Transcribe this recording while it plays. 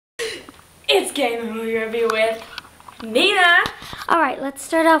It's Game Movie Review with Nina. Alright, let's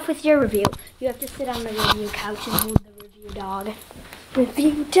start off with your review. You have to sit on the review couch and hold the review dog.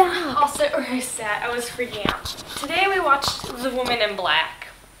 Review dog. I'll sit where I sat. I was freaking out. Today we watched The Woman in Black.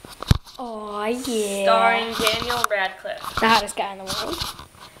 Oh, yeah. Starring Daniel Radcliffe. The hottest guy in the world.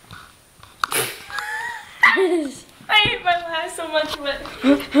 I hate my laugh so much, but...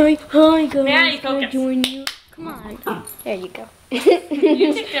 Hi, guys. Maddie, Can I focus. join you? Come on. There you go.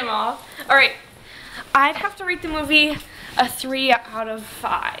 You ticked him off. Alright. I'd have to rate the movie a 3 out of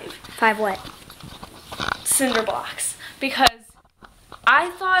 5. 5 what? Cinder blocks. Because I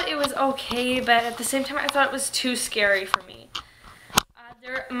thought it was okay, but at the same time I thought it was too scary for me.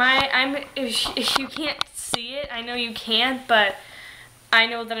 If you can't see it, I know you can't, but I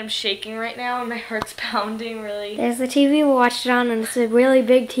know that I'm shaking right now and my heart's pounding really. There's the TV we watched it on, and it's a really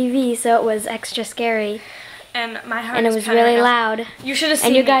big TV, so it was extra scary. And my heart And it was really loud. You should have seen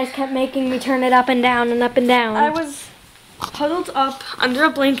And you me. guys kept making me turn it up and down and up and down. I was huddled up under a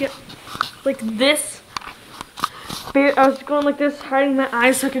blanket like this. I was going like this, hiding my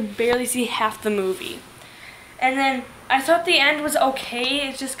eyes so I could barely see half the movie. And then I thought the end was okay.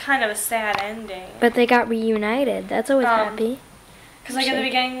 It's just kind of a sad ending. But they got reunited. That's always happy. Because like at the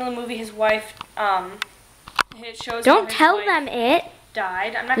beginning of the movie, his wife, it shows. Don't tell them it.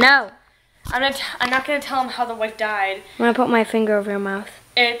 Died. I'm not. No. I'm not gonna tell them how the wife died. I'm gonna put my finger over your mouth.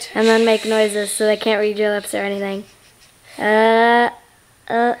 And then make noises so they can't read your lips or anything. No.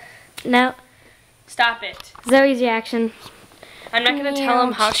 Stop it. Zoe's reaction. I'm not gonna tell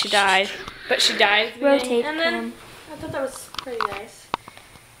them how she died, but she died at the beginning. Rotate And then I thought that was pretty nice.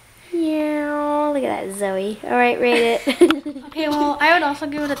 Yeah, look at that, Zoe. Alright, rate it. Okay, well, I would also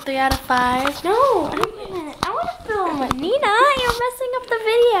give it a 3 out of 5. No, I want to film. Nina, you're messing up the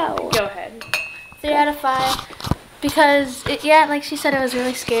video. Go ahead. 3 out of 5. Because, yeah, like she said, it was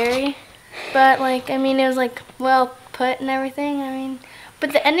really scary. But, like, I mean, it was, like, well put and everything. I mean,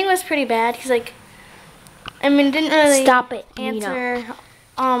 but the ending was pretty bad. Because, like, I mean, it didn't really Stop it, answer,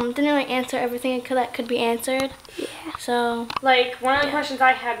 Nina. didn't really answer everything that could be answered. Yeah. So, Like, one of the questions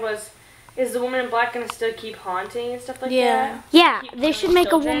I had was, is the Woman in Black gonna still keep haunting and stuff like yeah. that? Yeah, Keep they killing should make a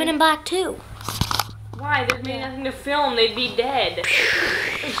children? Woman in Black too. Why? There's maybe nothing to film. They'd be dead.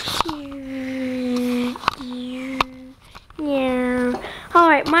 Yeah.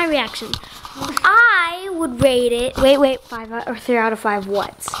 Alright, my reaction. I would rate it. Wait, 5 or 3 out of 5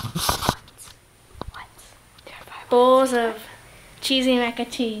 whats? Bowls of cheesy mac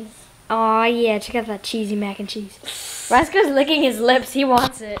and cheese. Oh yeah, check out that cheesy mac and cheese. Roscoe's licking his lips. He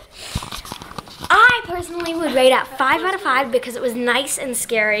wants it. I personally would rate it 5 out of 5 because it was nice and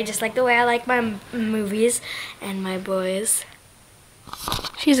scary, just like the way I like my movies and my boys.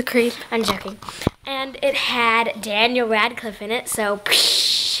 She's a creep. I'm joking. And it had Daniel Radcliffe in it, so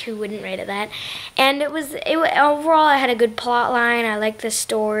who wouldn't rate it that? And overall it had a good plot line. I like the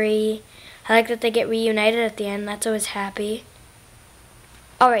story. I like that they get reunited at the end. That's always happy.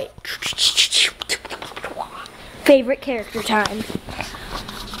 Alright. Favorite character time.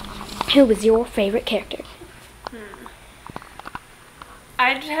 Who was your favorite character?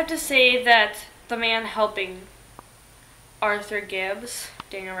 I'd have to say that the man helping Arthur Gibbs,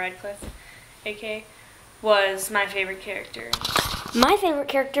 Daniel Radcliffe, a.k.a., was my favorite character. My favorite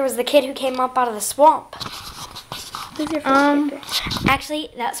character was the kid who came up out of the swamp. Who's your favorite character? Actually,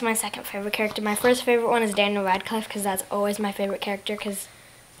 that's my second favorite character. My first favorite one is Daniel Radcliffe because that's always my favorite character because,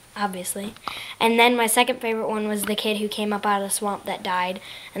 obviously. And then my second favorite one was the kid who came up out of the swamp that died.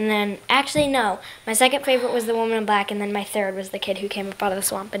 And then, actually, no. My second favorite was the Woman in Black, and then my third was the kid who came up out of the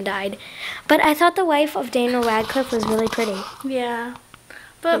swamp and died. But I thought the wife of Daniel Radcliffe was really pretty. Yeah.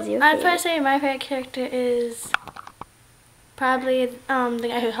 But Who's your I'd favorite? probably say my favorite character is probably the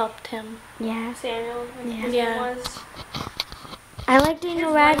guy who helped him. Yeah. Samuel, I think his Yeah. name was. I like Daniel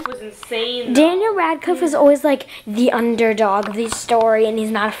His Radcliffe. life was insane. Daniel Radcliffe is always like the underdog of the story, and he's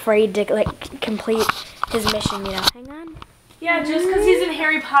not afraid to like complete his mission. You know. Hang on. Yeah, just because he's in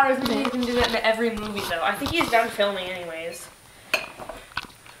Harry Potter doesn't mean he can do that in every movie, though. I think he's done filming anyways.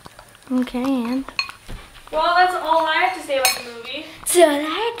 Okay, and? Well, that's all I have to say about the movie. So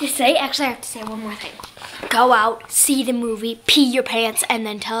I have to say, actually, I have to say one more thing. Go out, see the movie, pee your pants, and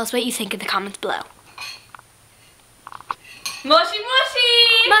then tell us what you think in the comments below. Mushy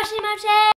mushy! Mushy mushy!